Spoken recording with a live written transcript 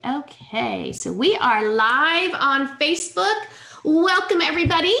Okay, so we are live on Facebook. Welcome,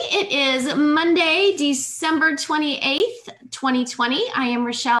 everybody. It is Monday, December 28th, 2020. I am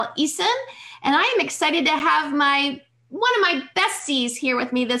Rochelle Eason, and I am excited to have one of my besties here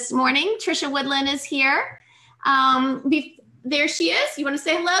with me this morning. Trisha Woodland is here. There she is. You want to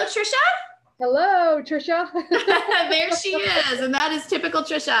say hello, Trisha? Hello, Trisha. There she is, and that is typical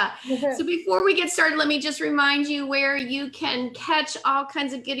Trisha. So before we get started, let me just remind you where you can catch all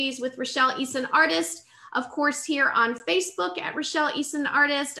kinds of goodies with Rochelle Eason Artist. Of course, here on Facebook at Rochelle Eason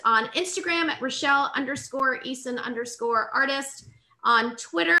Artist, on Instagram at Rochelle_Eason_artist, on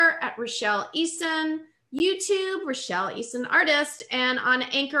Twitter at Rochelle Eason, YouTube, Rochelle Eason Artist, and on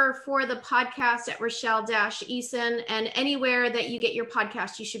Anchor for the podcast at Rochelle-Eason, and anywhere that you get your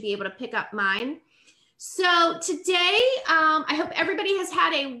podcast, you should be able to pick up mine. So today, I hope everybody has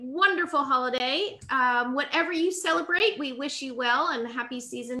had a wonderful holiday. Whatever you celebrate, we wish you well and happy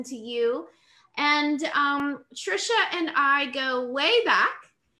season to you. And Trisha and I go way back.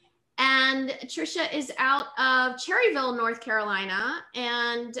 And Trisha is out of Cherryville, North Carolina,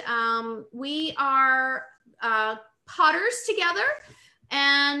 and we are potters together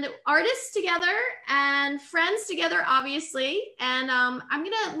and artists together and friends together, obviously. And I'm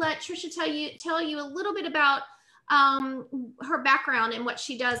gonna let Trisha tell you a little bit about her background and what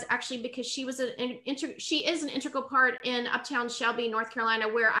she does, actually, because she is an integral part in Uptown Shelby, North Carolina,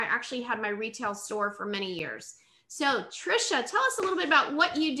 where I actually had my retail store for many years. So Trisha, tell us a little bit about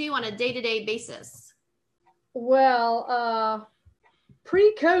what you do on a day-to-day basis. Well,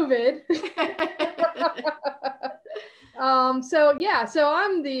 pre-COVID. So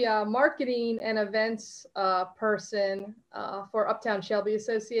I'm the marketing and events person for Uptown Shelby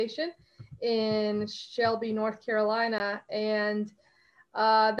Association in Shelby, North Carolina. And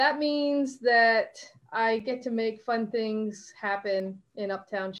that means that I get to make fun things happen in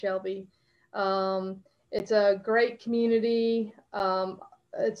Uptown Shelby. It's a great community.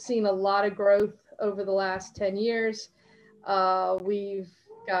 It's seen a lot of growth over the last 10 years. We've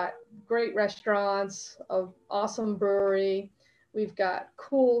got great restaurants, an awesome brewery. We've got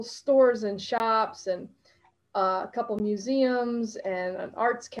cool stores and shops and a couple museums and an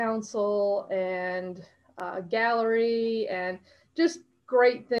arts council and a gallery and just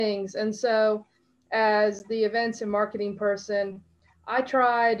great things. And so as the events and marketing person, I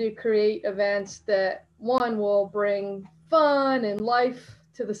try to create events that, one, will bring fun and life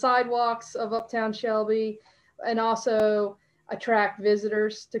to the sidewalks of Uptown Shelby, and also attract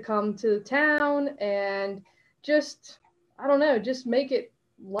visitors to come to the town and just make it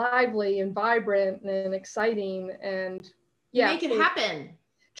lively and vibrant and exciting and make it happen.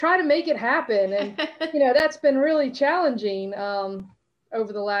 Try to make it happen. And, that's been really challenging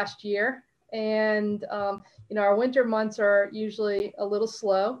over the last year. And, our winter months are usually a little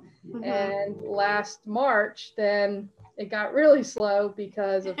slow. Mm-hmm. And last March, then it got really slow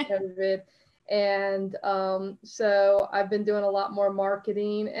because of COVID. And so I've been doing a lot more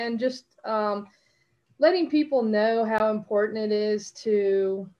marketing and just letting people know how important it is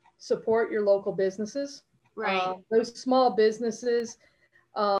to support your local businesses. Right. Those small businesses,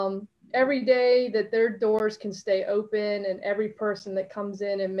 every day that their doors can stay open and every person that comes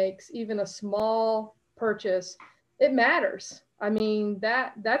in and makes even a small purchase, it matters. I mean,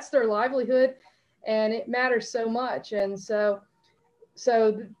 that's their livelihood and it matters so much. And so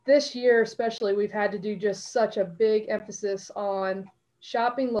this year especially, we've had to do just such a big emphasis on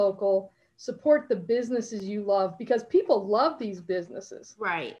shopping local, support the businesses you love, because people love these businesses.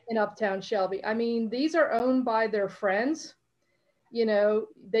 Right. In Uptown Shelby. I mean, these are owned by their friends.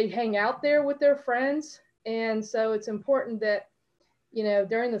 They hang out there with their friends. And so it's important that,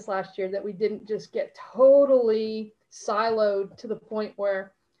 during this last year that we didn't just get totally siloed to the point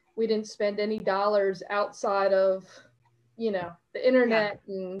where we didn't spend any dollars outside of, the internet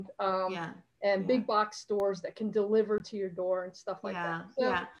and big box stores that can deliver to your door and stuff like that.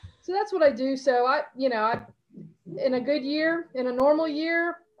 So that's what I do. So I in a good year, in a normal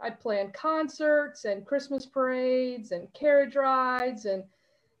year, I'd plan concerts and Christmas parades and carriage rides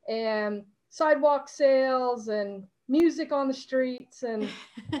and sidewalk sales and music on the streets and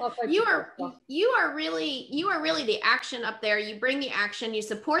all types you of are stuff. You are really the action up there. You bring the action, you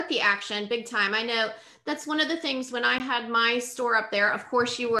support the action big time. I know that's one of the things when I had my store up there. Of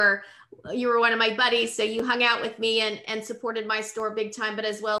course, you were one of my buddies, so you hung out with me and supported my store big time, but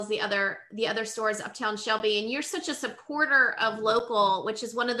as well as the other stores Uptown Shelby. And you're such a supporter of local, which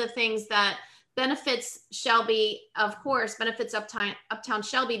is one of the things that benefits Shelby, of course, benefits Uptown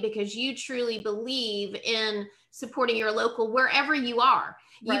Shelby, because you truly believe in supporting your local wherever you are.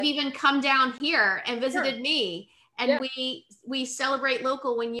 Right. You've even come down here and visited me. And Yeah. we celebrate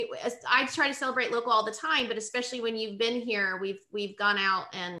local I try to celebrate local all the time, but especially when you've been here, we've gone out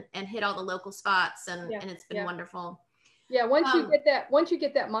and hit all the local spots, and it's been wonderful. Yeah. Once you get that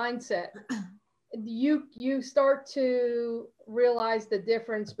mindset, you start to realize the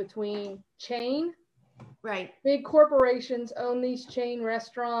difference between chain. Right. Big corporations own these chain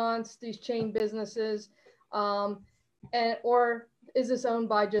restaurants, these chain businesses, or is this owned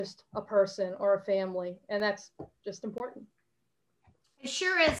by just a person or a family? And that's just important. It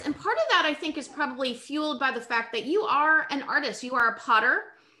sure is. And part of that, I think, is probably fueled by the fact that you are an artist. You are a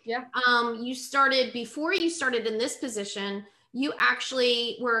potter. Yeah. Before you started in this position, you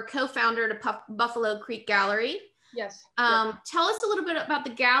actually were a co-founder to Buffalo Creek Gallery. Yes. Tell us a little bit about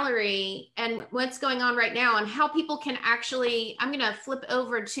the gallery and what's going on right now and how people can actually, I'm going to flip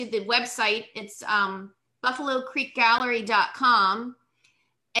over to the website. It's buffalocreekgallery.com.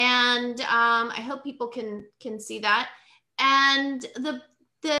 And I hope people can see that. And the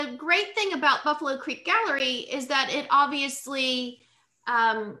great thing about Buffalo Creek Gallery is that it obviously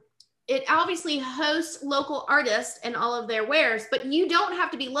hosts local artists and all of their wares, but you don't have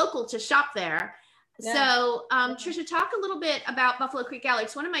to be local to shop there. Yeah. So Trisha, talk a little bit about Buffalo Creek Gallery.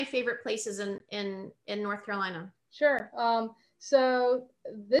 It's one of my favorite places in North Carolina. Sure. So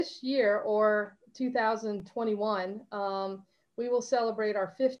this year, or 2021, we will celebrate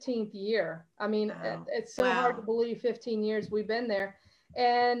our 15th year. I mean, wow. It's so hard to believe 15 years we've been there.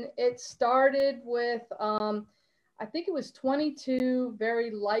 And it started with, I think it was 22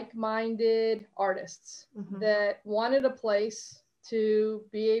 very like-minded artists that wanted a place to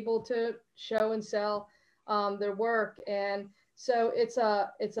be able to show and sell their work. And so it's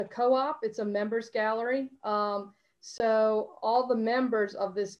a co-op, it's a members gallery. So all the members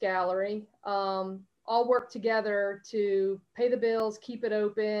of this gallery all work together to pay the bills, keep it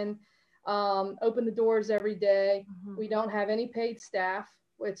open, open the doors every day. We don't have any paid staff.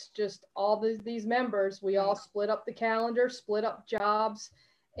 It's just all these members. We all split up the calendar, split up jobs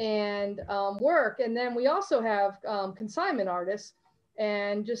and work. And then we also have consignment artists.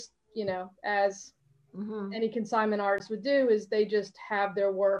 And just, as any consignment artist would do, is they just have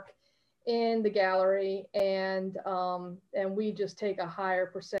their work in the gallery, and we just take a higher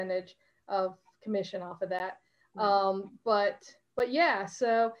percentage of commission off of that. But yeah,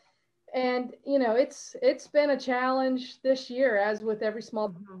 so, and it's been a challenge this year, as with every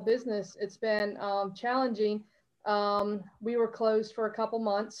small business. It's been challenging. We were closed for a couple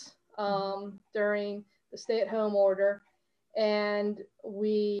months during the stay-at-home order, and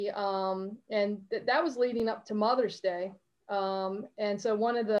that was leading up to Mother's Day. And so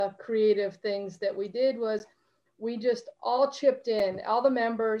one of the creative things that we did was we just all chipped in, all the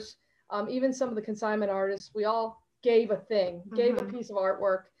members, even some of the consignment artists. We all gave a thing, gave a piece of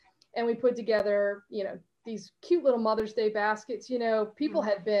artwork, and we put together, these cute little Mother's Day baskets. People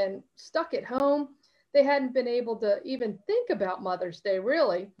had been stuck at home. They hadn't been able to even think about Mother's Day,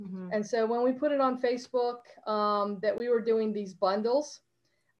 really. And so when we put it on Facebook, that we were doing these bundles,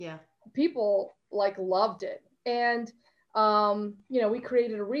 people loved it. And we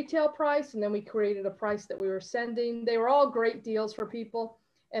created a retail price, and then we created a price that we were sending. They were all great deals for people,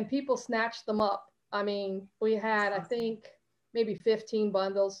 and people snatched them up. I mean, we had, I think, maybe 15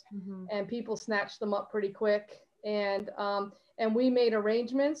 bundles, and people snatched them up pretty quick. And we made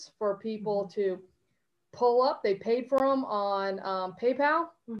arrangements for people to pull up. They paid for them on PayPal.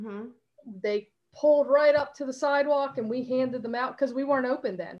 They pulled right up to the sidewalk, and we handed them out because we weren't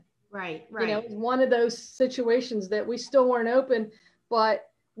open then. Right. It was one of those situations that we still weren't open, but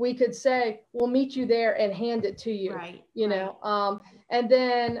we could say, we'll meet you there and hand it to you. And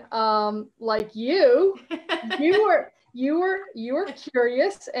then like you were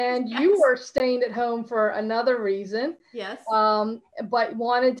curious, and you were staying at home for another reason. Yes. But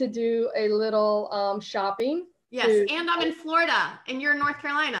wanted to do a little shopping. Yes, and I'm in Florida, and you're in North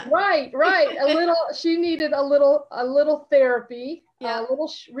Carolina. Right. She needed a little therapy, a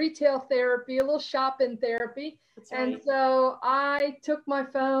little retail therapy, a little shopping therapy. That's right. And so I took my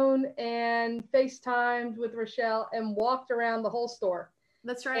phone and FaceTimed with Rochelle and walked around the whole store.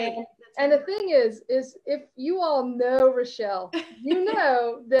 That's right. And the thing is if you all know Rochelle, you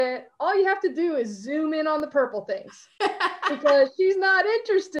know that all you have to do is zoom in on the purple things, because she's not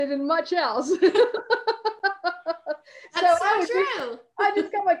interested in much else. That's so true. I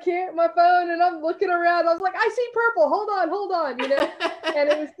just got my phone, and I'm looking around. I was like, I see purple. Hold on. And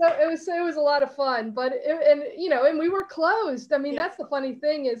it was a lot of fun. But and we were closed. I mean, that's the funny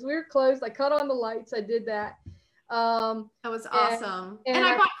thing, is we were closed. I cut on the lights. I did that. That was awesome. And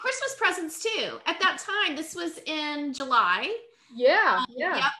I bought Christmas presents too. At that time, this was in July. Yeah,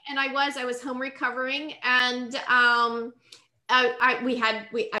 yeah. Yep, and I was home recovering, and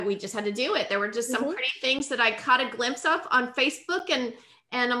we just had to do it. There were just some pretty things that I caught a glimpse of on Facebook, and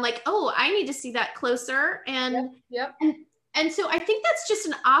I'm like, oh, I need to see that closer. Yep. And so I think that's just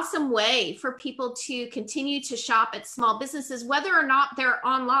an awesome way for people to continue to shop at small businesses, whether or not they're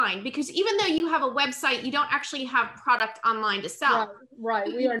online, because even though you have a website, you don't actually have product online to sell.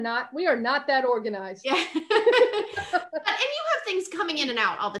 Right. We are not that organized. Yeah. And you have things coming in and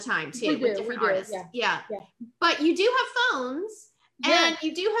out all the time too, with different artists. Yeah. But you do have phones. And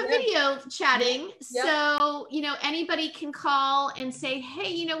you do have video chatting. So, anybody can call and say,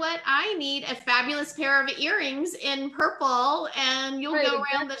 hey, you know what? I need a fabulous pair of earrings in purple, and you'll go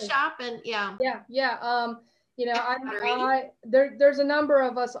around the shop and there's a number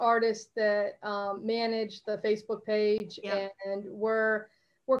of us artists that manage the Facebook page, and we're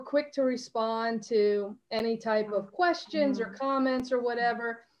quick to respond to any type of questions or comments or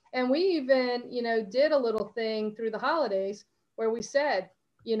whatever. And we even, did a little thing through the holidays where we said,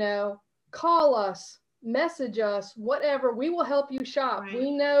 call us, message us, whatever, we will help you shop. Right.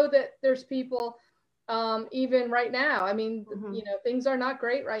 We know that there's people, even right now, I mean, things are not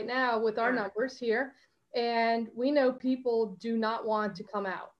great right now with our numbers here. And we know people do not want to come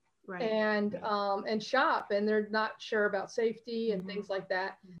out and shop, and they're not sure about safety and things like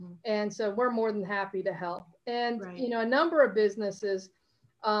that. And so we're more than happy to help. And, a number of businesses,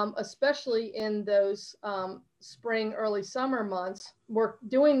 especially in those spring, early summer months, were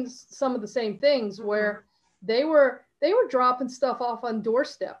doing some of the same things where they were dropping stuff off on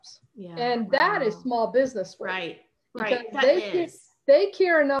doorsteps. And that is small business work. Because they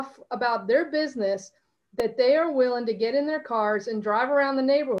care enough about their business that they are willing to get in their cars and drive around the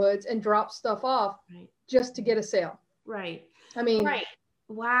neighborhoods and drop stuff off just to get a sale. I mean,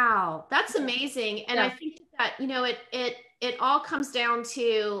 wow, that's amazing. And I think that, it all comes down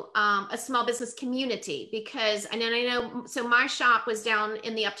to a small business community, because I know, so my shop was down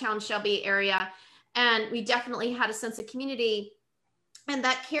in the Uptown Shelby area, and we definitely had a sense of community, and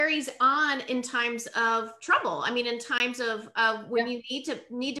that carries on in times of trouble. I mean, in times of when you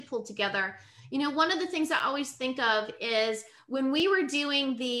need to pull together. One of the things I always think of is when we were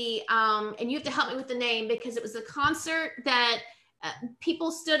doing the, and you have to help me with the name, because it was a concert that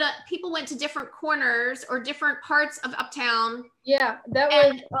people stood up, people went to different corners or different parts of Uptown. I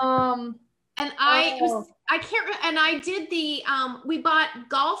can't remember. And I did the, we bought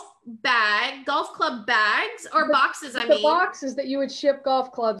golf club bags or boxes. The boxes that you would ship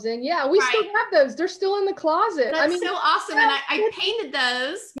golf clubs in. Yeah, we still have those. They're still in the closet. That's so awesome. And I painted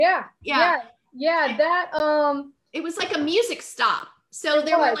those. It was like a music stop. So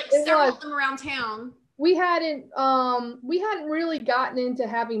there were like several of them around town. We hadn't really gotten into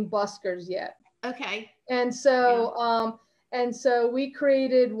having buskers yet. Okay. And so we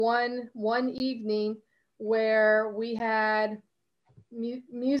created one evening where we had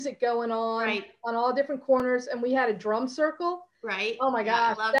music going on all different corners, and we had a drum circle. Oh my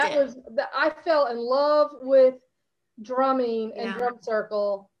gosh, I fell in love with drumming and drum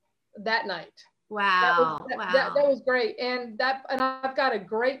circle that night. Wow. That was great. And I've got a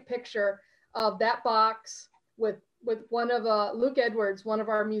great picture of that box with one of Luke Edwards, one of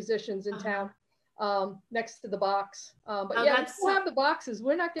our musicians in town, next to the box. We still have the boxes.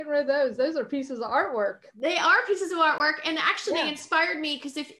 We're not getting rid of those. Those are pieces of artwork. They are pieces of artwork, and actually they inspired me,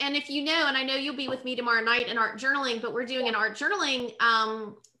 because if you know, and I know you'll be with me tomorrow night in art journaling, but we're doing an art journaling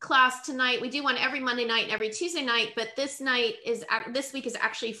class tonight. We do one every Monday night and every Tuesday night, but this week is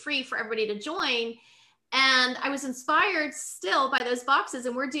actually free for everybody to join. And I was inspired still by those boxes,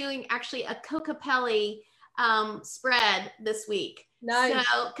 and we're doing actually a Kokopelli spread this week. Nice.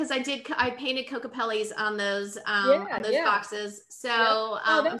 So, because I painted Kokopellis on those boxes. So,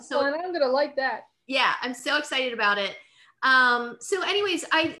 that's fun. I'm gonna like that. Yeah, I'm so excited about it. So, anyways,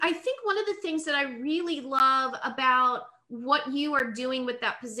 I think one of the things that I really love about what you are doing with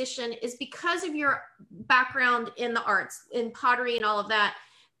that position is because of your background in the arts, in pottery and all of that.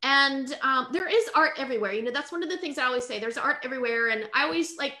 And there is art everywhere. That's one of the things I always say. There's art everywhere. And I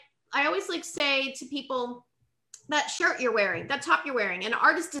always say to people, that shirt you're wearing, that top you're wearing, an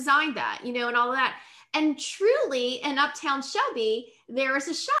artist designed that, and all of that. And truly in Uptown Shelby, there is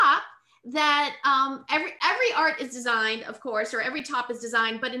a shop that every art is designed, of course, or every top is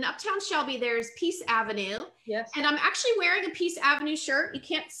designed, but in Uptown Shelby, there's Peace Avenue. Yes. And I'm actually wearing a Peace Avenue shirt. You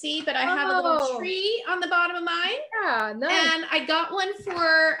can't see, but I have a little tree on the bottom of mine. Yeah, nice. And I got one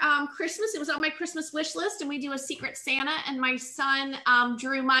for Christmas. It was on my Christmas wish list, and we do a Secret Santa, and my son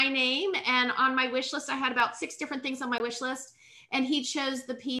drew my name, and on my wish list, I had about 6 different things on my wish list, and he chose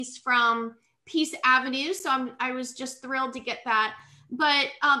the piece from Peace Avenue. So I was just thrilled to get that. But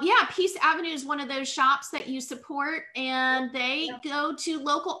yeah, Peace Avenue is one of those shops that you support, and they go to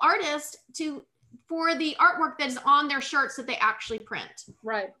local artists for the artwork that is on their shirts that they actually print.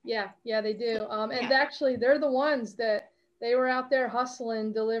 Right. Yeah. Yeah, they do. And actually, they're the ones that they were out there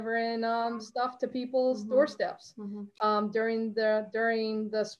hustling, delivering stuff to people's doorsteps during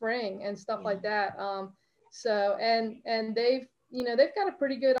the spring and stuff like that. So and they've got a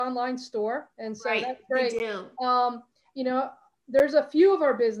pretty good online store, and so that's great. They do. There's a few of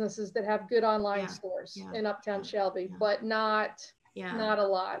our businesses that have good online stores in Uptown Shelby, but not a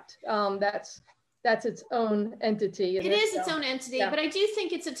lot. That's its own entity. It is its own entity, but I do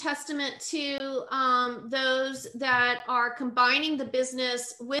think it's a testament to those that are combining the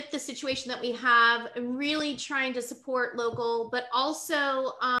business with the situation that we have, and really trying to support local, but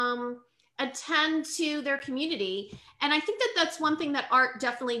also attend to their community. And I think that that's one thing that art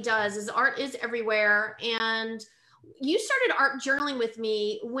definitely does, is art is everywhere. And you started art journaling with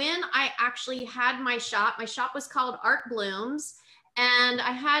me when I actually had my shop. My shop was called Art Blooms. And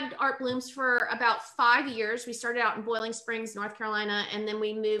I had Art Blooms for about 5 years. We started out in Boiling Springs, North Carolina, and then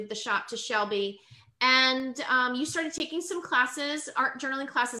we moved the shop to Shelby. And you started taking some classes, art journaling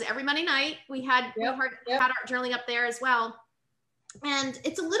classes, every Monday night. We had art journaling up there as well. And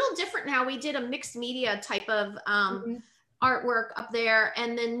it's a little different now. We did a mixed media type of artwork up there.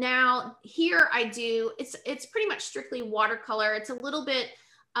 And then now here I do, it's pretty much strictly watercolor. It's a little bit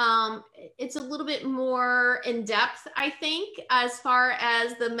more in depth, I think, as far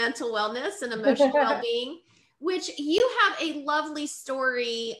as the mental wellness and emotional well-being, which you have a lovely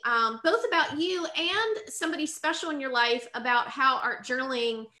story, both about you and somebody special in your life, about how art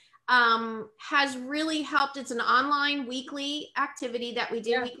journaling has really helped. It's an online weekly activity that we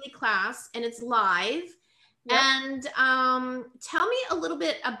do, weekly class, and it's live. And tell me a little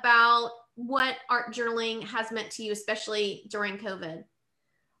bit about what art journaling has meant to you, especially during COVID.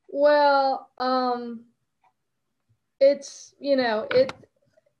 Well, it's, in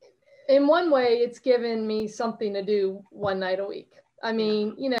one way, it's given me something to do one night a week. I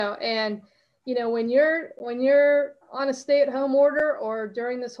mean, when you're on a stay-at-home order, or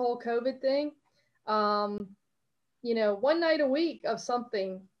during this whole COVID thing, one night a week of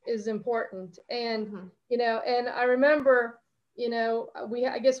something is important. And, and I remember,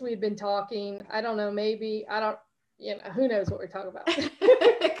 I guess we've been talking, I don't know, maybe, who knows what we're talking about.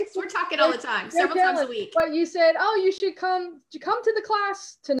 Because we're talking all the time, several times a week. But you said, oh, you should come to the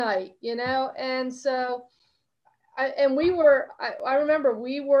class tonight, and so I remember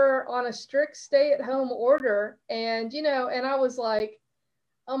we were on a strict stay-at-home order, and and I was like,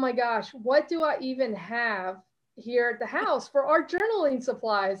 oh my gosh, what do I even have here at the house for our journaling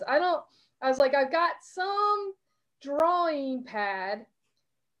supplies? I was like, I've got some drawing pad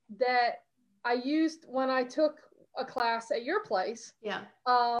that I used when I took a class at your place,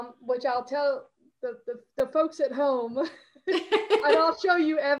 which I'll tell the folks at home, and I'll show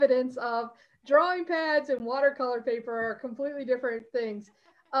you evidence of. Drawing pads and watercolor paper are completely different things.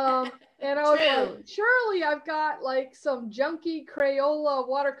 And I was like, surely I've got like some junky Crayola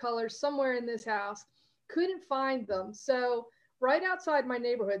watercolors somewhere in this house. Couldn't find them. So right outside my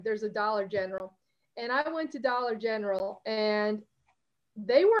neighborhood, there's a Dollar General. And I went to Dollar General, and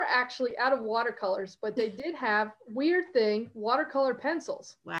they were actually out of watercolors, but they did have, weird thing, watercolor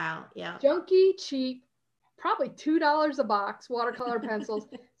pencils. Wow. Yeah. Junky, cheap, probably $2 a box, watercolor pencils.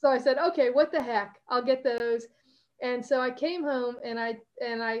 So I said, okay, what the heck? I'll get those. And so I came home, and I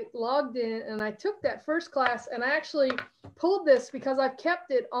logged in, and I took that first class, and I actually pulled this because I've kept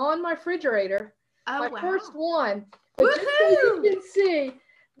it on my refrigerator. My first one. But just so you can see,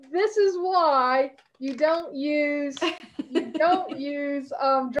 this is why you don't use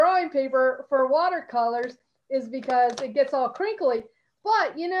drawing paper for watercolors, is because it gets all crinkly.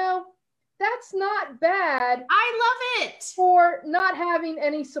 But that's not bad. I love it. For not having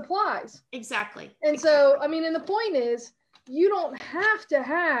any supplies. Exactly. And so, I mean, and the point is, you don't have to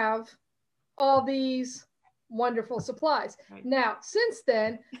have all these wonderful supplies. Right. Now, since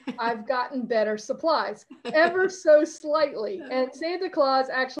then, I've gotten better supplies, ever so slightly. And Santa Claus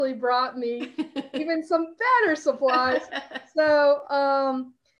actually brought me even some better supplies. So,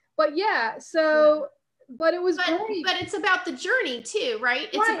 but yeah, so... But it was great. But it's about the journey too, right?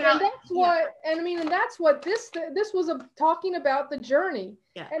 It's right, about, and that's what, and I mean, and that's what this was talking about, the journey.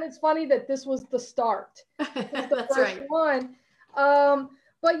 Yeah. And it's funny that this was the start. That's right. One.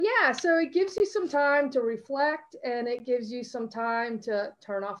 But yeah, so it gives you some time to reflect, and it gives you some time to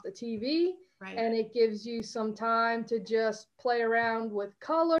turn off the TV. Right. And it gives you some time to just play around with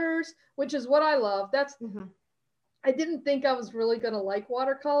colors, which is what I love. That's I didn't think I was really going to like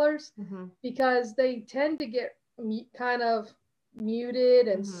watercolors because they tend to get kind of muted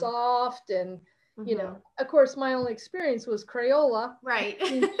and soft, and you know, of course my only experience was Crayola. Right.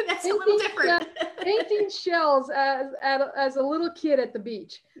 That's a little different. Painting shells as a little kid at the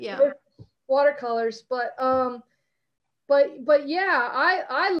beach. Yeah. With watercolors, but yeah,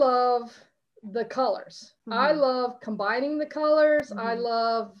 I love the colors. I love combining the colors. I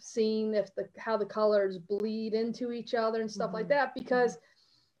love seeing how the colors bleed into each other and stuff like that, because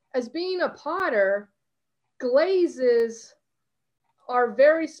as being a potter, glazes are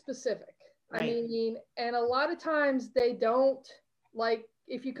very specific. Right. I mean, and a lot of times they don't, like,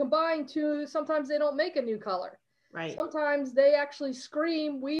 if you combine two, sometimes they don't make a new color. Right. Sometimes they actually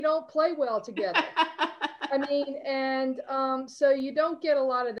scream, "We don't play well together." I mean, and so you don't get a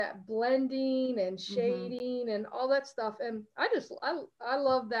lot of that blending and shading and all that stuff. And I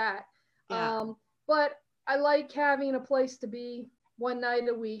love that. Yeah. But I like having a place to be one night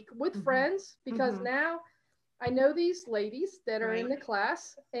a week with friends, because now I know these ladies that are in the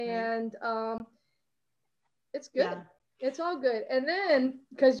class, and it's good. Yeah. It's all good. And then,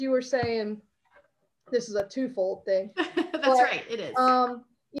 because you were saying this is a twofold thing. That's right. It is.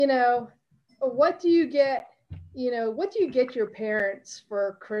 You know, what do you get your parents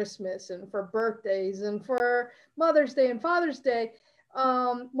for Christmas and for birthdays and for Mother's Day and Father's Day,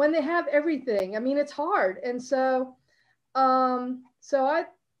 when they have everything? I mean, it's hard. And so I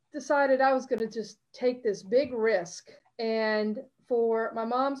decided I was going to just take this big risk. And for my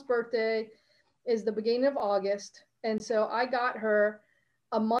mom's birthday is the beginning of August. And so I got her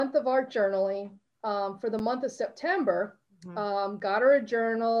a month of art journaling for the month of September. Got her a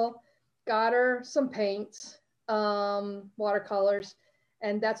journal, got her some paints, watercolors,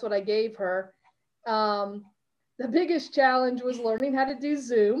 and that's what I gave her. The biggest challenge was learning how to do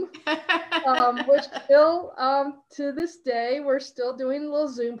Zoom, which still, to this day, we're still doing a little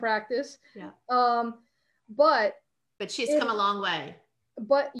Zoom practice. Yeah. But she's come a long way.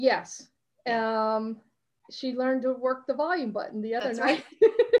 But yes, she learned to work the volume button the other night.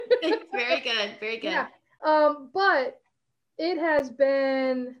 Right. Very good. Very good. Yeah. But it has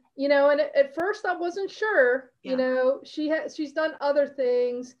been, and at first I wasn't sure, she's done other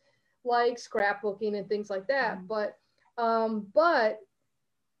things like scrapbooking and things like that. But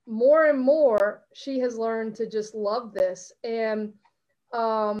more and more, she has learned to just love this. And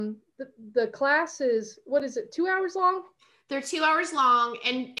the class is, what is it, 2 hours long? They're 2 hours long,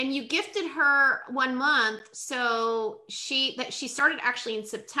 and you gifted her 1 month. So she started actually in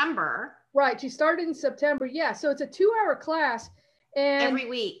September. Right. She started in September. Yeah. So it's a 2-hour class, and every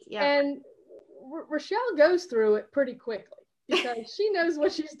week. Yeah. And Rochelle goes through it pretty quickly because she knows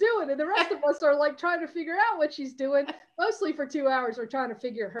what she's doing. And the rest of us are like trying to figure out what she's doing. Mostly for 2 hours, we're trying to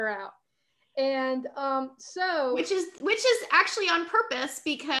figure her out. And which is actually on purpose,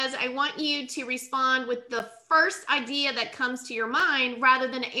 because I want you to respond with the first idea that comes to your mind rather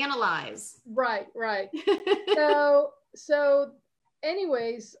than analyze. Right. So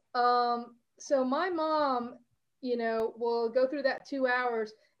anyways, so my mom, will go through that 2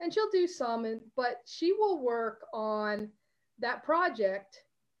 hours, and she'll do some, but she will work on that project,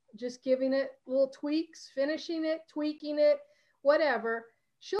 just giving it little tweaks, finishing it, tweaking it, whatever.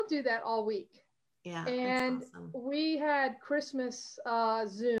 She'll do that all week. Yeah. And awesome. We had Christmas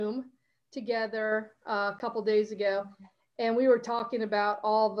Zoom together a couple days ago, and we were talking about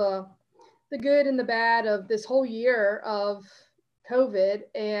all the good and the bad of this whole year of COVID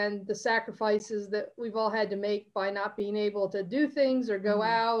and the sacrifices that we've all had to make by not being able to do things or go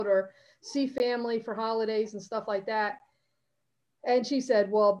out or see family for holidays and stuff like that. And she said,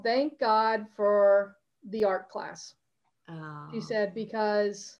 well, thank God for the art class. Oh. She said,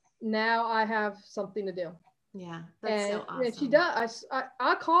 because now I have something to do. Yeah, that's so awesome. And she does.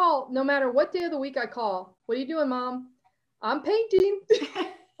 I call, no matter what day of the week I call. What are you doing, Mom? I'm painting.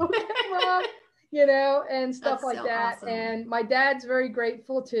 Okay, Mom. And stuff like that. Awesome. And my dad's very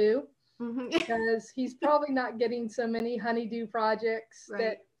grateful too, because he's probably not getting so many honeydew projects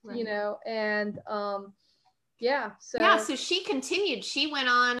and so she continued. She went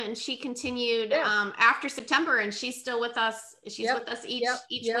on and she continued after September, and she's still with us. She's with us each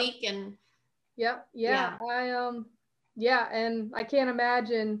week. And and I can't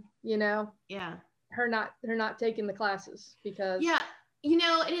imagine, her not taking the classes, because and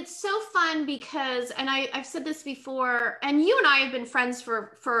it's so fun because, and I've said this before, and you and I have been friends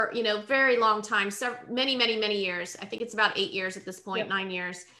for very long time, so many years. I think it's about 8 years at this point, 9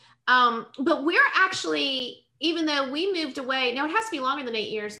 years. But we're actually, even though we moved away, now it has to be longer than 8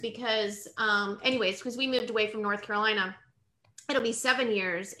 years because we moved away from North Carolina. it'll be 7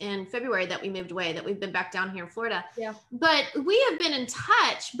 years in February that we moved away, that we've been back down here in Florida. Yeah. But we have been in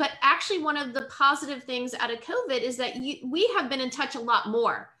touch. But actually, one of the positive things out of COVID is that we have been in touch a lot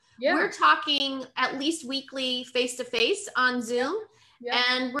more. Yeah. We're talking at least weekly face to face on Zoom. Yeah.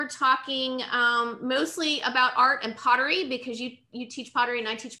 And we're talking mostly about art and pottery, because you teach pottery and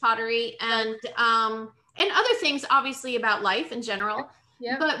I teach pottery, and other things, obviously, about life in general.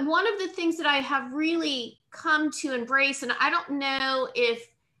 Yeah. But one of the things that I have really come to embrace, and I don't know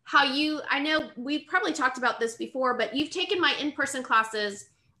I know we've probably talked about this before, but you've taken my in-person classes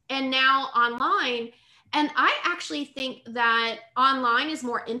and now online. And I actually think that online is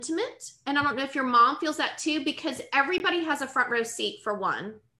more intimate. And I don't know if your mom feels that too, because everybody has a front row seat, for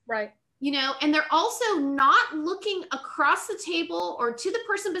one. Right. You know, and they're also not looking across the table or to the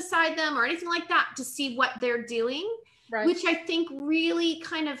person beside them or anything like that to see what they're doing. Right. Which I think really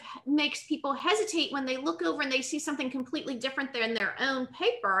kind of makes people hesitate when they look over and they see something completely different than their own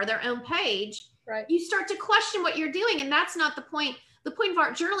paper or their own page. Right. You start to question what you're doing, and that's not the point. The point of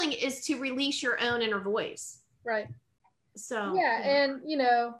art journaling is to release your own inner voice. Right. So yeah. And you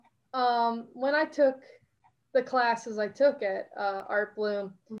know, when I took the classes I took at Art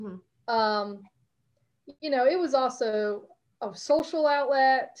Bloom, mm-hmm. You know, it was also a social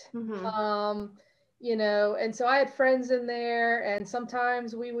outlet. Mm-hmm. You know, and so I had friends in there, and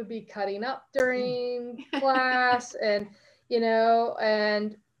sometimes we would be cutting up during class, and you know,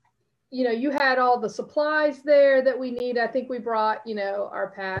 you had all the supplies there that we need. I think we brought, you know,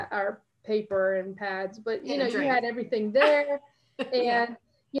 our paper and pads, but you know, you had everything there. And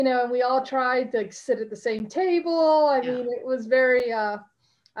you know, and we all tried to sit at the same table. I mean, it was very I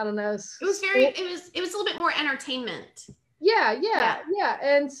don't know. It was a little bit more entertainment. Yeah.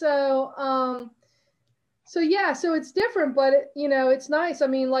 And so it's different, but you know, it's nice. I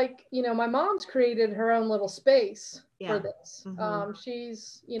mean, like, you know, my mom's created her own little space for this. Mm-hmm.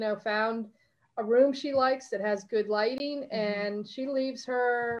 She's, you know, found a room she likes that has good lighting, and she leaves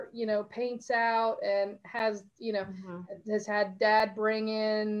her, you know, paints out, and has, you know, has had Dad bring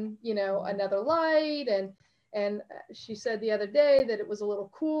in, you know, another light, and she said the other day that it was a little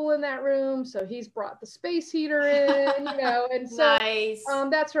cool in that room, so he's brought the space heater in, you know, and so nice.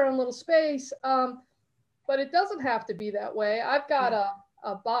 That's her own little space. But it doesn't have to be that way. I've got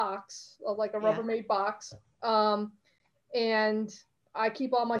a box, like a Rubbermaid box, and I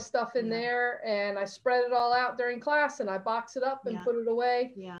keep all my stuff in there, and I spread it all out during class, and I box it up and put it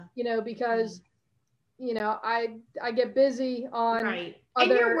away. You know, because you know, I get busy on and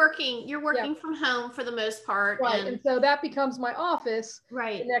you're working from home for the most part, and so that becomes my office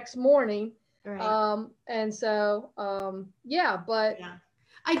the next morning. And so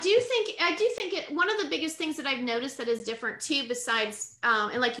I do think one of the biggest things that I've noticed that is different too, besides,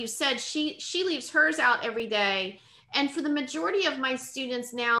 and like you said, she leaves hers out every day. And for the majority of my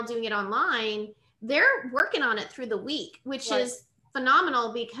students now doing it online, they're working on it through the week, which is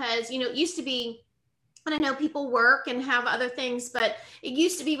phenomenal, because, you know, it used to be, and I know people work and have other things, but it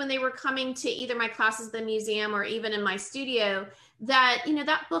used to be when they were coming to either my classes at the museum or even in my studio, that, you know,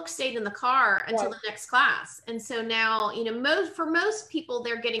 that book stayed in the car until the next class. And so now, you know, for most people,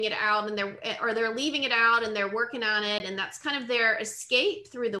 they're getting it out, and they're leaving it out, and they're working on it. And that's kind of their escape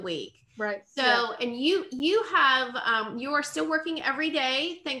through the week. Right. So, and you have, you are still working every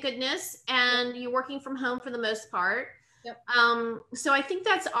day, thank goodness. And you're working from home for the most part. Yep. So I think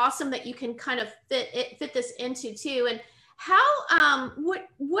that's awesome that you can kind of fit this into too. And how,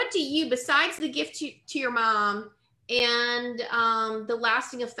 what do you, besides the gift to your mom and the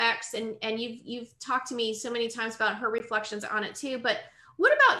lasting effects, and you've talked to me so many times about her reflections on it too, but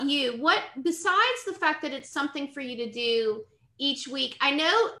what about you? What, besides the fact that it's something for you to do each week, I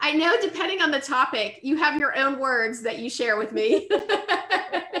know depending on the topic, you have your own words that you share with me.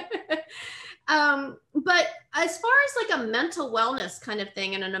 But as far as like a mental wellness kind of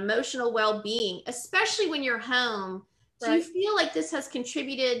thing and an emotional well-being, especially when you're home, do you feel like this has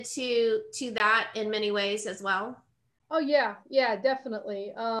contributed to that in many ways as well? Oh yeah,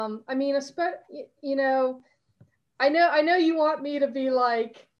 definitely. I mean, you know, I know you want me to be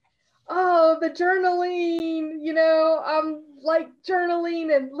like, oh, the journaling, you know, I'm like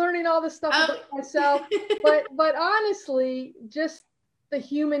journaling and learning all this stuff about myself, but honestly, just the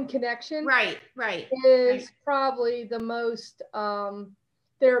human connection is probably the most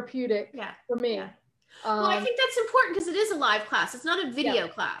therapeutic for me. Yeah. Well, I think that's important because it is a live class. It's not a video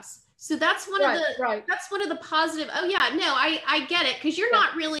class. So that's one of the that's one of the positive. Oh yeah, no, I get it, because you're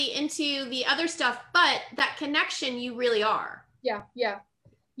not really into the other stuff, but that connection you really are. Yeah.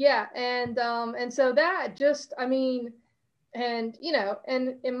 And so that just, I mean, and you know,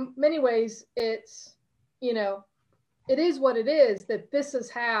 and in many ways it's, you know, it is what it is, that this is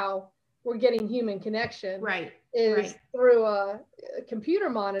how we're getting human connection, right, is through a computer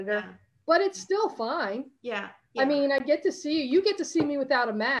monitor, but it's still fine. Yeah. I mean, I get to see you. You get to see me without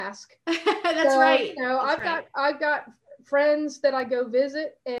a mask. That's right. You know, I've got friends that I go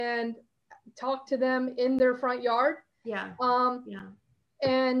visit and talk to them in their front yard. Yeah.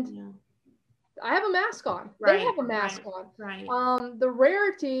 And I have a mask on. Right. They have a mask on. Right. The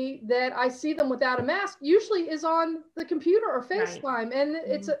rarity that I see them without a mask usually is on the computer or FaceTime, and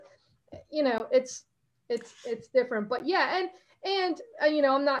it's a, you know, it's different. But yeah, and you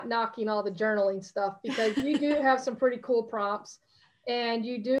know, I'm not knocking all the journaling stuff, because you do have some pretty cool prompts, and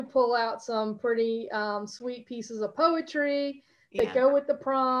you do pull out some pretty sweet pieces of poetry that go with the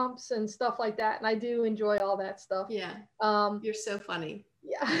prompts and stuff like that. And I do enjoy all that stuff. Yeah. You're so funny.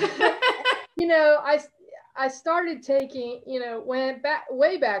 Yeah. You know, I started taking, you know, way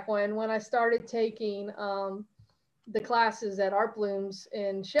back when I started taking the classes at Art Blooms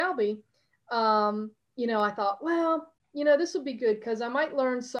in Shelby, you know, I thought, well, you know, this will be good because I might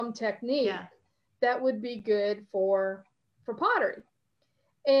learn some technique that would be good for pottery.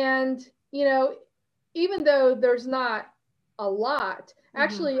 And, you know, even though there's not a lot,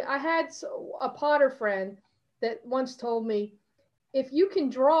 actually, I had a potter friend that once told me, if you can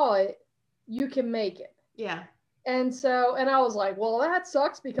draw it, you can make it. Yeah. And so, and I was like, well, that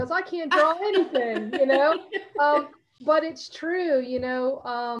sucks because I can't draw anything, you know? But it's true, you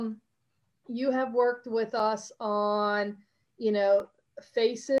know, you have worked with us on, you know,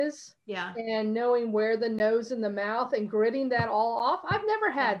 faces, and knowing where the nose and the mouth and gritting that all off. I've never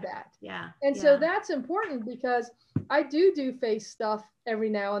had that. Yeah. And so that's important, because I do face stuff every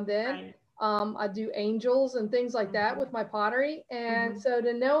now and then. Right. I do angels and things like that with my pottery. And so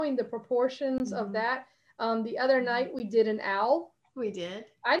to knowing the proportions of that, the other night we did an owl. We did.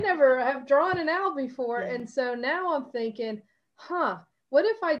 I never have drawn an owl before. And so now I'm thinking, what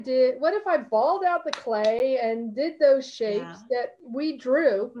if I balled out the clay and did those shapes that we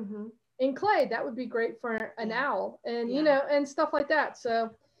drew in clay? That would be great for an owl, and you know, and stuff like that.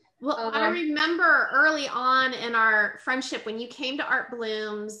 So well, I remember early on in our friendship when you came to Art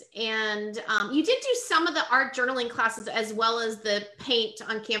Blooms, and you did do some of the art journaling classes as well as the paint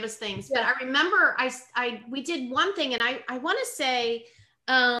on canvas things. But I remember we did one thing, and I want to say,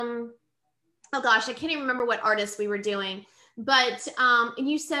 oh gosh, I can't even remember what artist we were doing. But and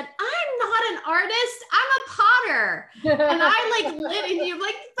you said, I'm not an artist, I'm a potter. And I like lit, and you're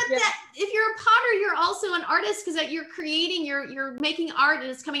like, but that, if you're a potter, you're also an artist, because you're creating, you're making art and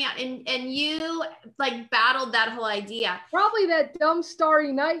it's coming out, and you like battled that whole idea. Probably that dumb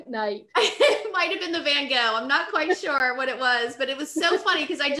Starry Night. It might have been the Van Gogh. I'm not quite sure what it was, but it was so funny,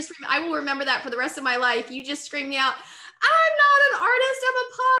 because I will remember that for the rest of my life. You just screamed me out, I'm not an artist, I'm a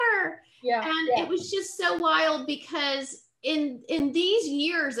potter. And it was just so wild, because in these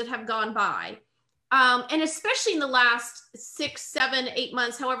years that have gone by, and especially in the last 6, 7, 8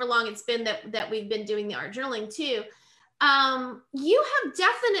 months, however long it's been that we've been doing the art journaling too, you have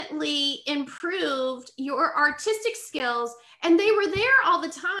definitely improved your artistic skills, and they were there all the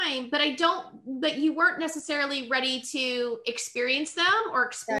time, but you weren't necessarily ready to experience them or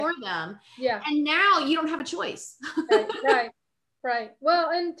explore them. And now you don't have a choice. Right.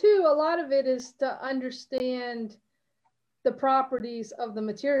 Well, and too, a lot of it is to understand the properties of the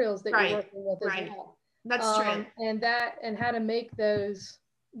materials that you're working with as well. That's true. And how to make those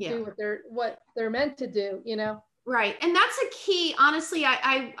do what they're meant to do, you know? Right. And that's a key. Honestly,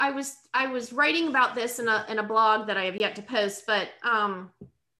 I was writing about this in a blog that I have yet to post, but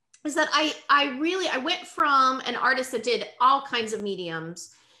is that I went from an artist that did all kinds of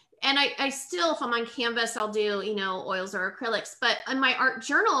mediums. And I still, if I'm on canvas, I'll do, you know, oils or acrylics. But in my art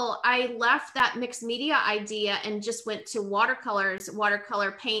journal, I left that mixed media idea and just went to watercolors,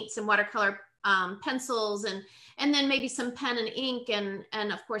 watercolor paints, and watercolor pencils, and then maybe some pen and ink,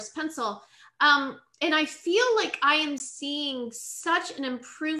 and of course pencil. And I feel like I am seeing such an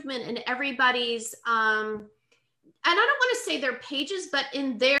improvement in everybody's and I don't want to say their pages, but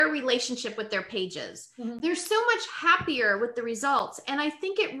in their relationship with their pages. They're so much happier with the results. And I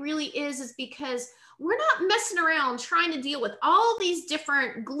think it really is because we're not messing around trying to deal with all these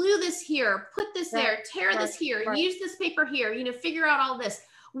different, glue this here, put this there, tear this here, use this paper here, you know, figure out all this.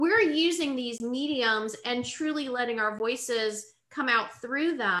 We're using these mediums and truly letting our voices come out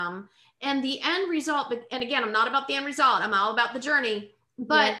through them. And the end result, and again, I'm not about the end result, I'm all about the journey.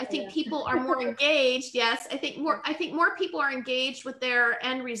 But I think people are more engaged. Yes, I think more people are engaged with their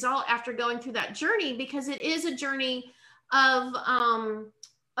end result after going through that journey, because it is a journey of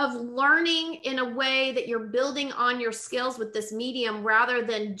of learning in a way that you're building on your skills with this medium rather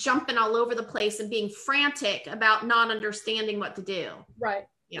than jumping all over the place and being frantic about not understanding what to do. Right.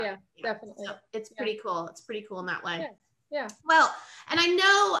 Yeah, definitely. So it's pretty cool. It's pretty cool in that way. Yeah. Well, and I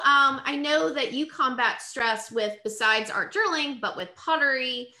know that you combat stress with, besides art journaling, but with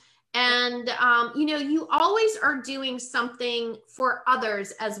pottery. And, you always are doing something for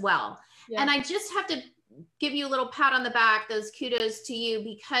others as well. Yeah. And I just have to give you a little pat on the back, those kudos to you,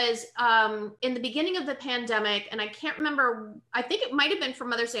 because in the beginning of the pandemic, and I can't remember, I think it might've been for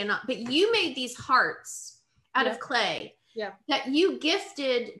Mother's Day or not, but you made these hearts out of clay that you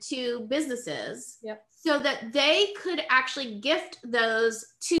gifted to businesses so that they could actually gift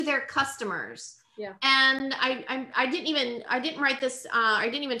those to their customers. Yeah. And I didn't write this. I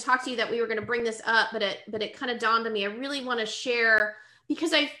didn't even talk to you that we were going to bring this up, but it kind of dawned on me. I really want to share,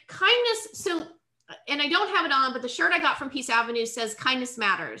 because and I don't have it on, but the shirt I got from Peace Avenue says kindness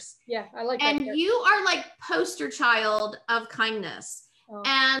matters. Yeah, I like that. And you are like poster child of kindness. Oh.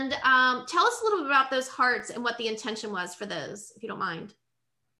 And tell us a little bit about those hearts and what the intention was for those, if you don't mind.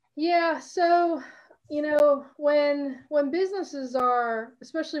 Yeah. So, when businesses are,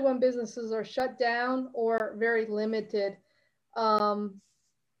 especially when businesses are shut down or very limited, they're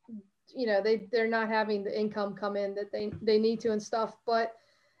not having the income come in that they need to and stuff. But,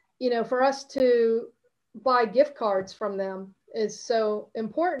 for us to buy gift cards from them is so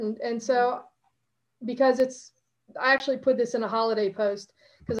important. And so, because I actually put this in a holiday post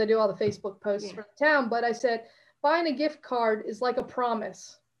because I do all the Facebook posts for the town, but I said, buying a gift card is like a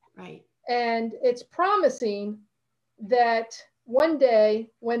promise. Right. And it's promising that one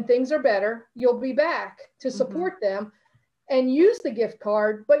day when things are better, you'll be back to support them and use the gift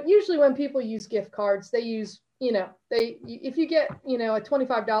card. But usually when people use gift cards, they use, if you get, a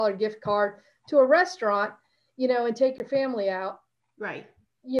 $25 gift card to a restaurant, and take your family out. Right.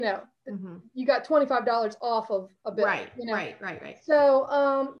 You got $25 off of a bill. Right, right. So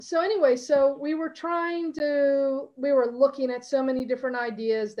anyway, we were looking at so many different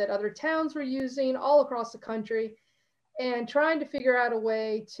ideas that other towns were using all across the country and trying to figure out a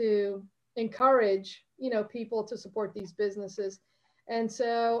way to encourage, people to support these businesses. And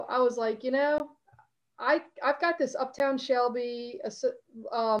so I was like, I've got this Uptown Shelby,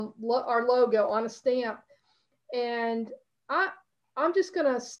 our logo on a stamp, and I'm just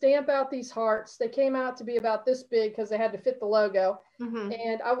going to stamp out these hearts. They came out to be about this big because they had to fit the logo.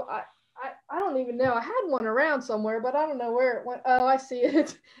 And I don't even know. I had one around somewhere, but I don't know where it went. Oh, I see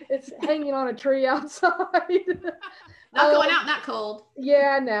it. It's hanging on a tree outside. Not going out in that cold.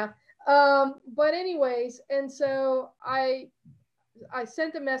 Yeah, no. But anyways, and so I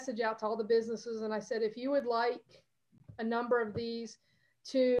sent a message out to all the businesses and I said, if you would like a number of these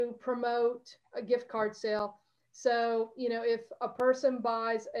to promote a gift card sale. So, if a person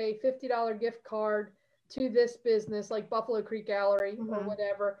buys a $50 gift card to this business, like Buffalo Creek Gallery or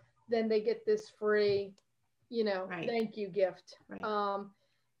whatever, then they get this free, thank you gift. Right.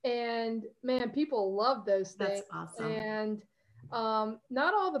 And man, people love those things. That's awesome. And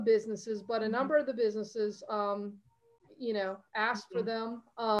not all the businesses, but a number of the businesses, asked for them.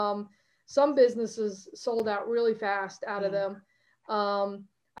 Some businesses sold out really fast out of them.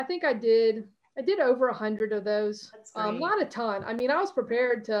 I think I did over 100 of those. Not a ton. I mean, I was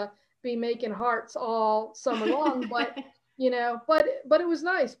prepared to be making hearts all summer long, but but it was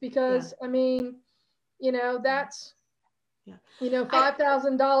nice because I mean, that's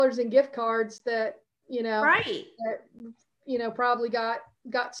 $5,000 in gift cards that probably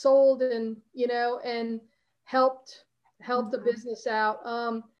got sold and and helped the business out.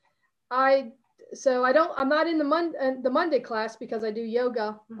 I'm not in the Monday class because I do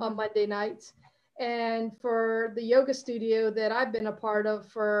yoga on Monday nights. And for the yoga studio that I've been a part of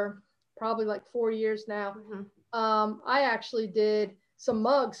for probably like 4 years now, I actually did some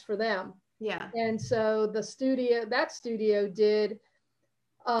mugs for them. Yeah. And so that studio did,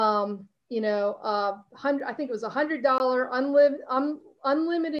 I think it was $100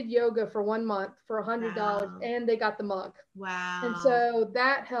 unlimited yoga for 1 month for $100. Wow. And they got the mug. Wow. And so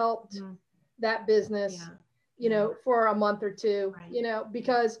that helped that business, for a month or two,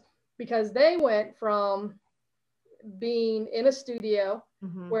 because they went from being in a studio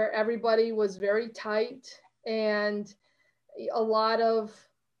where everybody was very tight and a lot of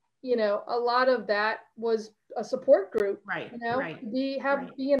that was a support group, be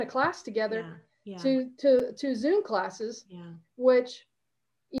in a class together to Zoom classes, which,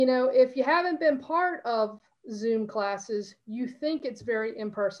 if you haven't been part of Zoom classes, you think it's very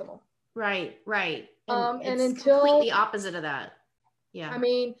impersonal. Right. And it's until completely opposite of that. Yeah. I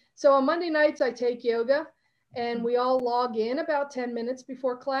mean, so on Monday nights I take yoga and we all log in about 10 minutes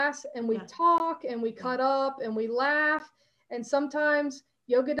before class, and we talk and we cut up and we laugh. And sometimes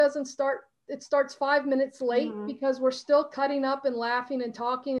yoga doesn't start, it starts 5 minutes late because we're still cutting up and laughing and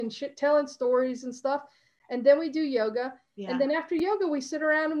talking and telling stories and stuff. And then we do yoga. And then after yoga, we sit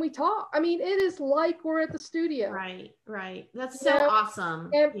around and we talk. I mean, it is like we're at the studio. Right. That's so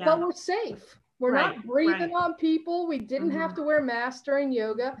awesome. But we're safe. We're not breathing on people. We didn't have to wear masks during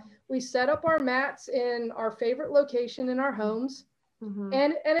yoga. We set up our mats in our favorite location in our homes.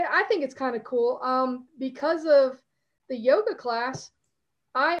 And I think it's kind of cool. Because of the yoga class,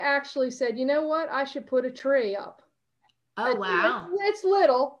 I actually said, you know what? I should put a tree up. Oh, wow. It's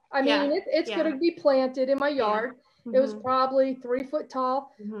little. I mean, it's going to be planted in my yard. It was probably 3 foot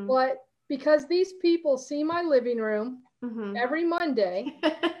tall. But because these people see my living room every Monday,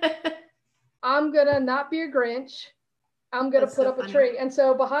 I'm going to not be a Grinch. I'm going to put up a tree. And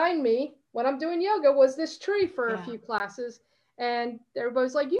so behind me, when I'm doing yoga, was this tree for a few classes. And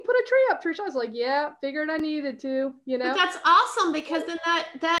everybody's like, you put a tree up, Trisha. I was like, yeah, figured I needed to, you know. But that's awesome, because then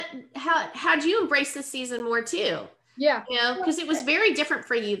that how'd you embrace this season more too? Yeah. You know, because it was very different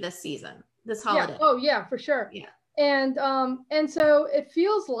for you this season, this holiday. Oh yeah, for sure. Yeah. And so it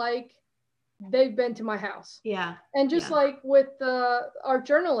feels like they've been to my house. Yeah. And just like with our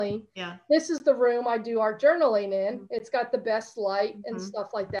journaling, this is the room I do our journaling in. It's got the best light and stuff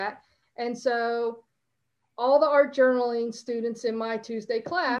like that. And so all the art journaling students in my Tuesday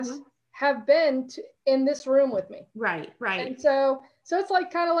class have been in this room with me. Right. And so it's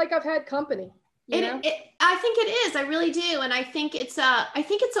like kind of like I've had company. I think it is. I really do. And I think it's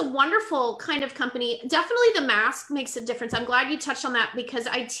a wonderful kind of company. Definitely the mask makes a difference. I'm glad you touched on that, because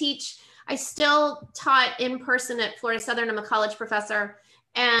I still taught in person at Florida Southern. I'm a college professor.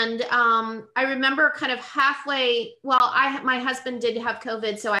 And I remember kind of halfway, my husband did have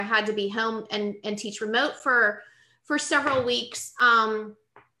COVID, so I had to be home and teach remote for several weeks. And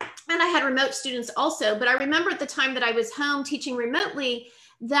I had remote students also, but I remember at the time that I was home teaching remotely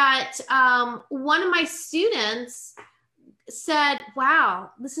that one of my students said, wow,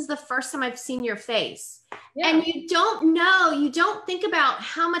 this is the first time I've seen your face. And you don't think about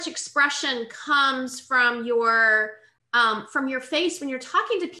how much expression comes from your face when you're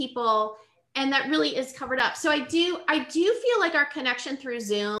talking to people, and that really is covered up. So I do feel like our connection through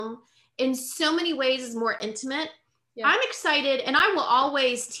Zoom in so many ways is more intimate. I'm excited, and I will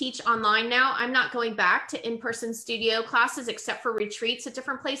always teach online now. I'm not going back to in-person studio classes except for retreats at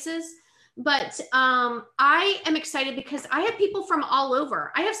different places. But I am excited because I have people from all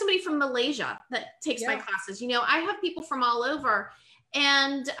over. I have somebody from Malaysia that takes my classes. I have people from all over.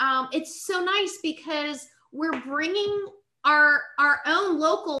 And it's so nice because we're bringing our own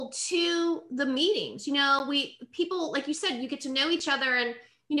local to the meetings. People, like you said, you get to know each other, and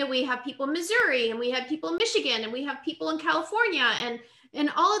we have people in Missouri, and we have people in Michigan, and we have people in California, and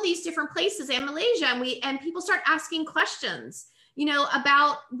all of these different places, and Malaysia, and people start asking questions,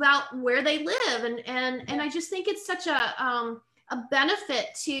 about where they live, and I just think it's such a benefit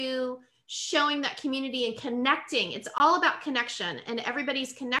to showing that community and connecting. It's all about connection, and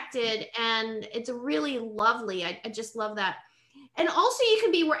everybody's connected, and it's really lovely. I just love that. And also, you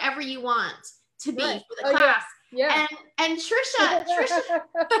can be wherever you want to be for the class. Yeah. And Trisha,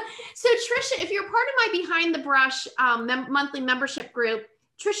 so Trisha, if you're part of my Behind the Brush monthly membership group,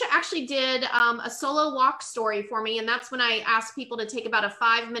 Trisha actually did a solo walk story for me. And that's when I asked people to take about a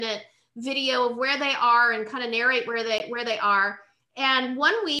 5-minute video of where they are and kind of narrate where they are. And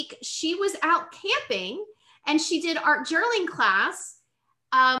one week she was out camping, and she did art journaling class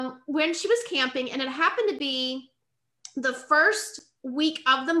when she was camping. And it happened to be the first week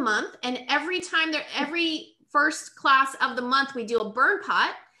of the month. And every first class of the month, we do a burn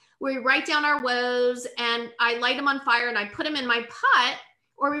pot where we write down our woes, and I light them on fire and I put them in my pot,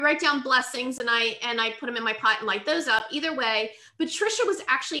 or we write down blessings and I put them in my pot and light those up. Either way, but Trisha was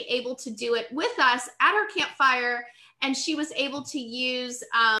actually able to do it with us at her campfire, and she was able to use,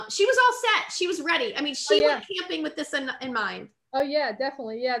 she was all set. She was ready. I mean, she went camping with this in mind. Oh yeah,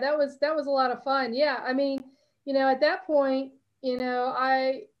 definitely. Yeah, that was a lot of fun. Yeah. I mean, at that point,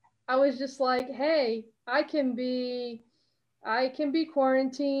 I was just like, hey, I can be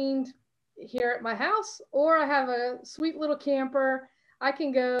quarantined here at my house, or I have a sweet little camper. I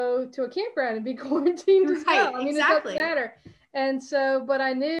can go to a campground and be quarantined as well. I mean, exactly. It doesn't matter. And so, but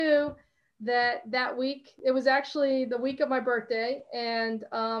I knew that week, it was actually the week of my birthday. And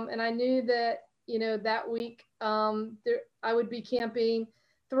I knew that, that week, I would be camping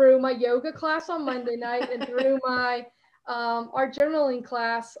through my yoga class on Monday night and through my art journaling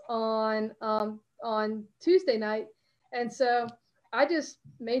class on Tuesday night. And so I just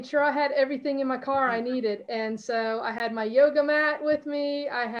made sure I had everything in my car I needed. And so I had my yoga mat with me.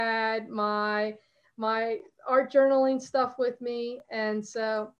 I had my art journaling stuff with me. And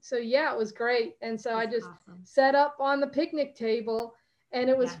so yeah, it was great. And so I just set up on the picnic table. And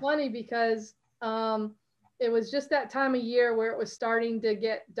it was funny because it was just that time of year where it was starting to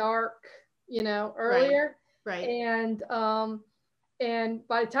get dark, earlier. Right. And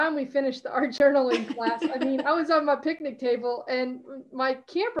by the time we finished the art journaling class, I mean, I was on my picnic table and my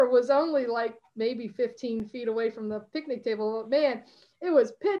camper was only like maybe 15 feet away from the picnic table. But man, it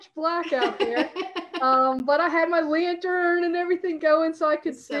was pitch black out there. But I had my lantern and everything going so I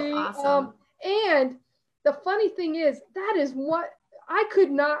could see. So awesome. And the funny thing is, that is what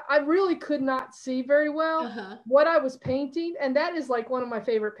I really could not see very well what I was painting. And that is like one of my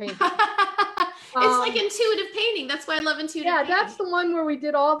favorite paintings. It's like intuitive painting. That's why I love intuitive painting. Yeah, that's the one where we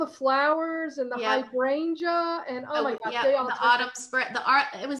did all the flowers and the hydrangea and my gosh, the autumn spray.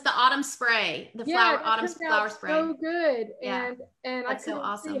 It was the autumn spray. The autumn flower spray. So good. Yeah. And I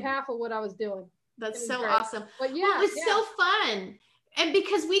couldn't see half of what I was doing. That's so awesome. But yeah, it was so fun. And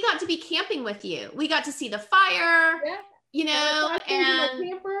because we got to be camping with you, we got to see the fire. Yeah. And my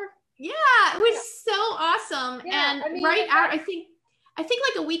camper. Yeah, it was so awesome. Yeah, and I think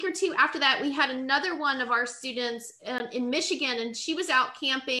like a week or two after that, we had another one of our students in Michigan, and she was out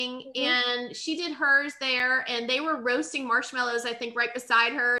camping and she did hers there, and they were roasting marshmallows, I think, right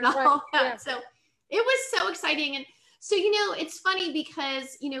beside her and all that. Yeah. So it was so exciting. And so, it's funny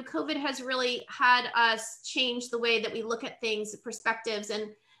because, COVID has really had us change the way that we look at things, perspectives,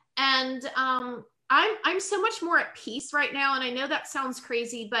 and I'm so much more at peace right now. And I know that sounds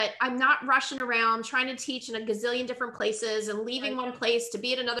crazy, but I'm not rushing around trying to teach in a gazillion different places and leaving one place to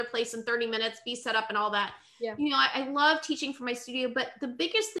be at another place in 30 minutes, be set up and all that. Yeah. I love teaching from my studio, but the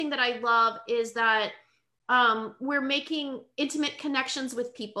biggest thing that I love is that we're making intimate connections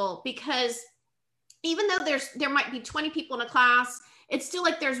with people, because even though there might be 20 people in a class, it's still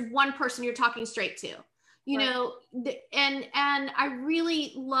like there's one person you're talking straight to. And I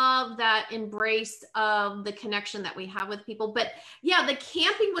really love that embrace of the connection that we have with people. But yeah, the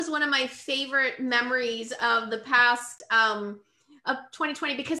camping was one of my favorite memories of the past of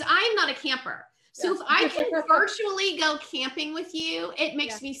 2020, because I'm not a camper. So if I can virtually go camping with you, it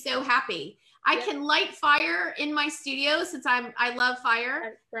makes me so happy. I can light fire in my studio since I love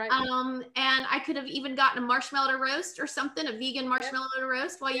fire. Right. And I could have even gotten a marshmallow to roast or something, a vegan marshmallow to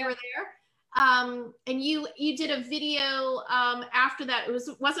roast while you were there. And you did a video after that. It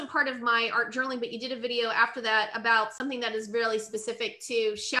wasn't part of my art journaling, but you did a video after that about something that is really specific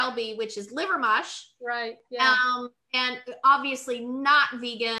to Shelby, which is liver mush. Right. Yeah. And obviously not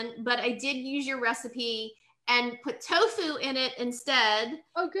vegan, but I did use your recipe and put tofu in it instead.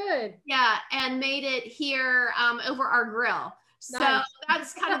 Oh, good. Yeah, and made it here over our grill. Nice. So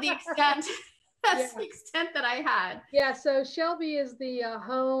that's kind of the extent. That's the extent that I had. Yeah, so Shelby is the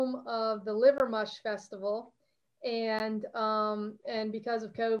home of the Liver Mush Festival, and because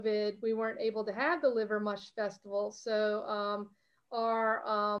of COVID, we weren't able to have the Liver Mush Festival. So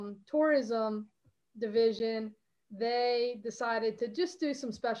our tourism division, they decided to just do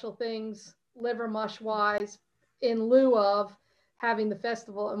some special things liver mush wise in lieu of having the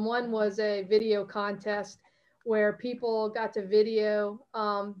festival, and one was a video contest where people got to video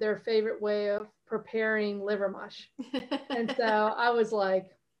their favorite way of preparing liver mush. And so I was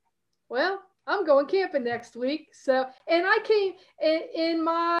like, well, I'm going camping next week. So, and I came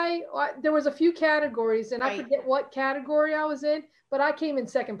there was a few categories, and I forget what category I was in, but I came in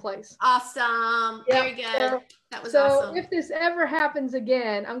second place. Awesome. Yeah. Very good. That was awesome. So if this ever happens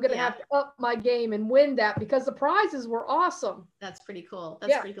again, I'm going to have to up my game and win that, because the prizes were awesome. That's pretty cool.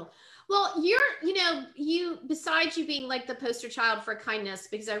 That's pretty cool. Well, you, besides you being like the poster child for kindness,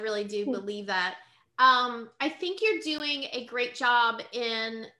 because I really do believe that, I think you're doing a great job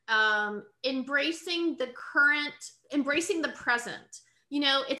in embracing the present.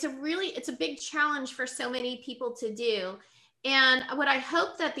 It's a big challenge for so many people to do. And what I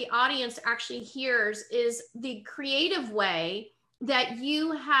hope that the audience actually hears is the creative way that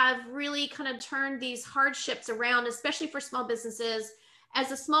you have really kind of turned these hardships around, especially for small businesses.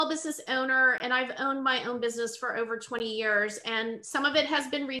 As a small business owner, and I've owned my own business for over 20 years, and some of it has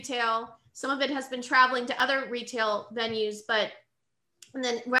been retail, some of it has been traveling to other retail venues, and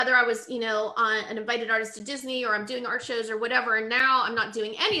then whether I was, on an invited artist to Disney, or I'm doing art shows or whatever, and now I'm not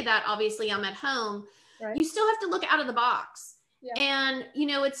doing any of that, obviously I'm at home. Right. You still have to look out of the box. Yeah. And,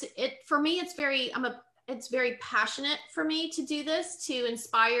 for me, it's very passionate for me to do this, to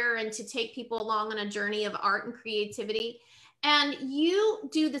inspire and to take people along on a journey of art and creativity. And you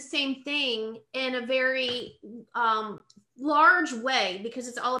do the same thing in a very large way because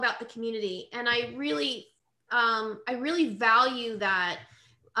it's all about the community. And I really value that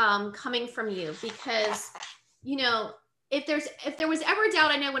coming from you, because, you know, if there was ever a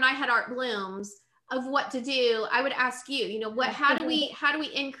doubt, I know when I had Art Blooms of what to do, I would ask you, you know, how do we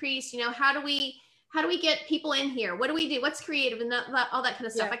increase, you know, how do we get people in here? What do we do? What's creative and all that kind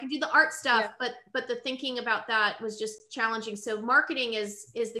of stuff? I can do the art stuff, but the thinking about that was just challenging. So marketing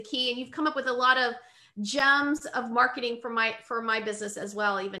is the key. And you've come up with a lot of gems of marketing for my business as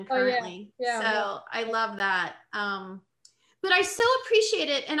well, even currently. I love that. But I so appreciate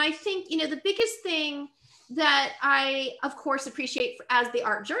it. And I think, you know, the biggest thing that I, of course, appreciate as the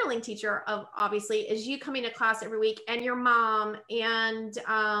art journaling teacher obviously is you coming to class every week, and your mom, and,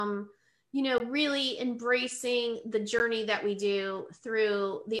 you know, really embracing the journey that we do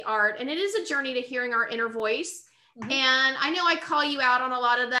through the art. And it is a journey to hearing our inner voice. Mm-hmm. And I know I call you out on a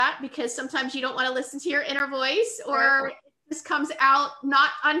lot of that because sometimes you don't want to listen to your inner voice, or it just comes out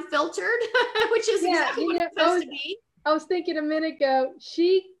not unfiltered, which is exactly what it's supposed to be. I was thinking a minute ago,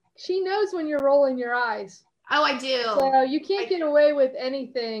 she knows when you're rolling your eyes. Oh, I do. So you can't get away with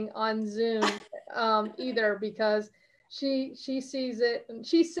anything on Zoom either, because she sees it and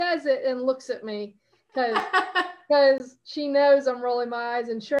she says it and looks at me because she knows I'm rolling my eyes,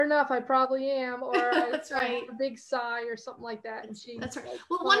 and sure enough, I probably am, or that's right, a big sigh or something like that. And that's right.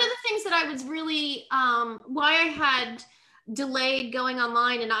 Well, one of the things that I was really why I had delayed going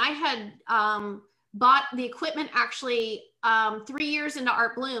online, and I had bought the equipment actually 3 years into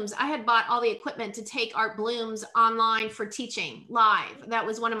Art Blooms. I had bought all the equipment to take Art Blooms online for teaching live. That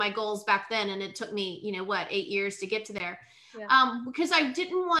was one of my goals back then. And it took me, you know, 8 years to get to there. Because I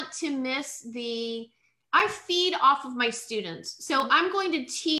didn't want to miss I feed off of my students. So I'm going to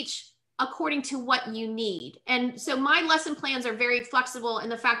teach according to what you need. And so my lesson plans are very flexible in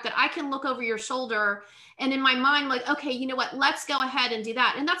the fact that I can look over your shoulder and in my mind, like, okay, you know what, let's go ahead and do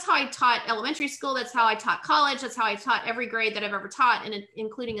that. And that's how I taught elementary school. That's how I taught college. That's how I taught every grade that I've ever taught, and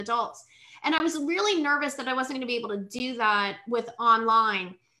including adults. And I was really nervous that I wasn't going to be able to do that with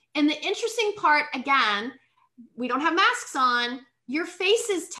online. And the interesting part, again, we don't have masks on. Your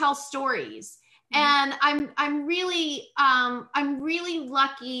faces tell stories. And I'm really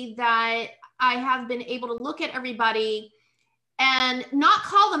lucky that I have been able to look at everybody and not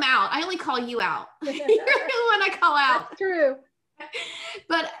call them out. I only call you out. You're the one I call out. That's true.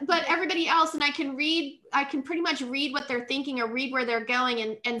 But everybody else, and I can pretty much read what they're thinking or read where they're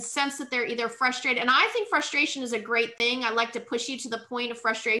going, and sense that they're either frustrated. And I think frustration is a great thing. I like to push you to the point of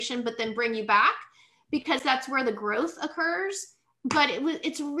frustration, but then bring you back, because that's where the growth occurs. But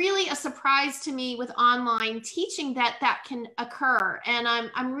it's really a surprise to me with online teaching that can occur. And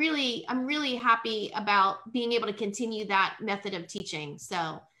I'm really happy about being able to continue that method of teaching.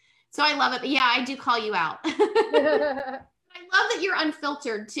 So I love it. But yeah, I do call you out. I love that you're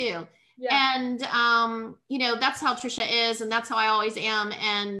unfiltered too. Yeah. And, you know, that's how Trisha is, and that's how I always am.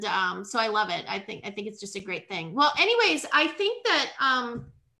 And so I love it. I think it's just a great thing. Well, anyways, I think that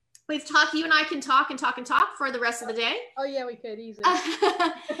we've talked, you and I can talk and talk and talk for the rest of the day. Oh yeah, we could easily.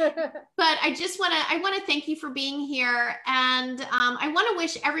 But I want to thank you for being here. And I want to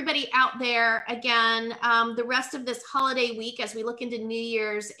wish everybody out there, again, the rest of this holiday week as we look into New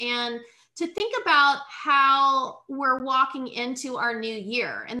Year's, and to think about how we're walking into our new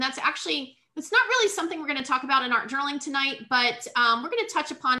year. And that's actually, it's not really something we're going to talk about in art journaling tonight, but we're going to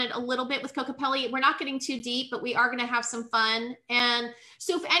touch upon it a little bit with Kokopelli. We're not getting too deep, but we are going to have some fun. And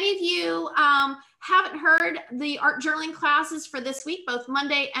so if any of you haven't heard, the art journaling classes for this week, both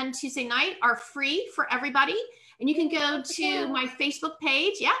Monday and Tuesday night, are free for everybody. And you can go to my Facebook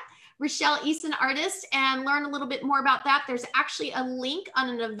page, Rochelle Eason Artist, and learn a little bit more about that. There's actually a link on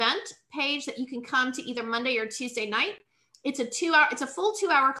an event page that you can come to either Monday or Tuesday night. It's a full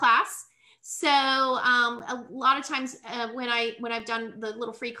 2-hour class. So a lot of times when I've done the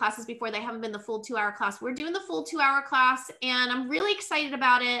little free classes before, they haven't been the full 2-hour class. We're doing the full 2-hour class, and I'm really excited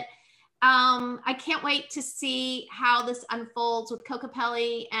about it. I can't wait to see how this unfolds with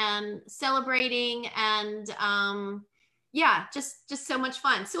Kokopelli and celebrating, and just so much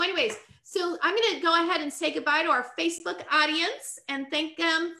fun. So anyways, so I'm going to go ahead and say goodbye to our Facebook audience and thank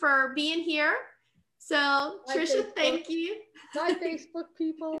them for being here. So Trisha, thank you. Hi, Facebook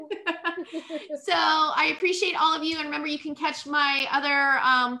people. So I appreciate all of you. And remember, you can catch my other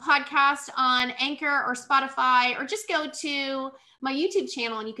podcast on Anchor or Spotify, or just go to my YouTube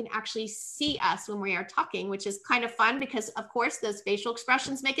channel and you can actually see us when we are talking, which is kind of fun because, of course, those facial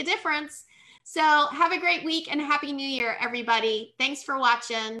expressions make a difference. So have a great week and Happy New Year, everybody. Thanks for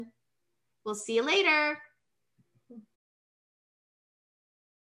watching. We'll see you later.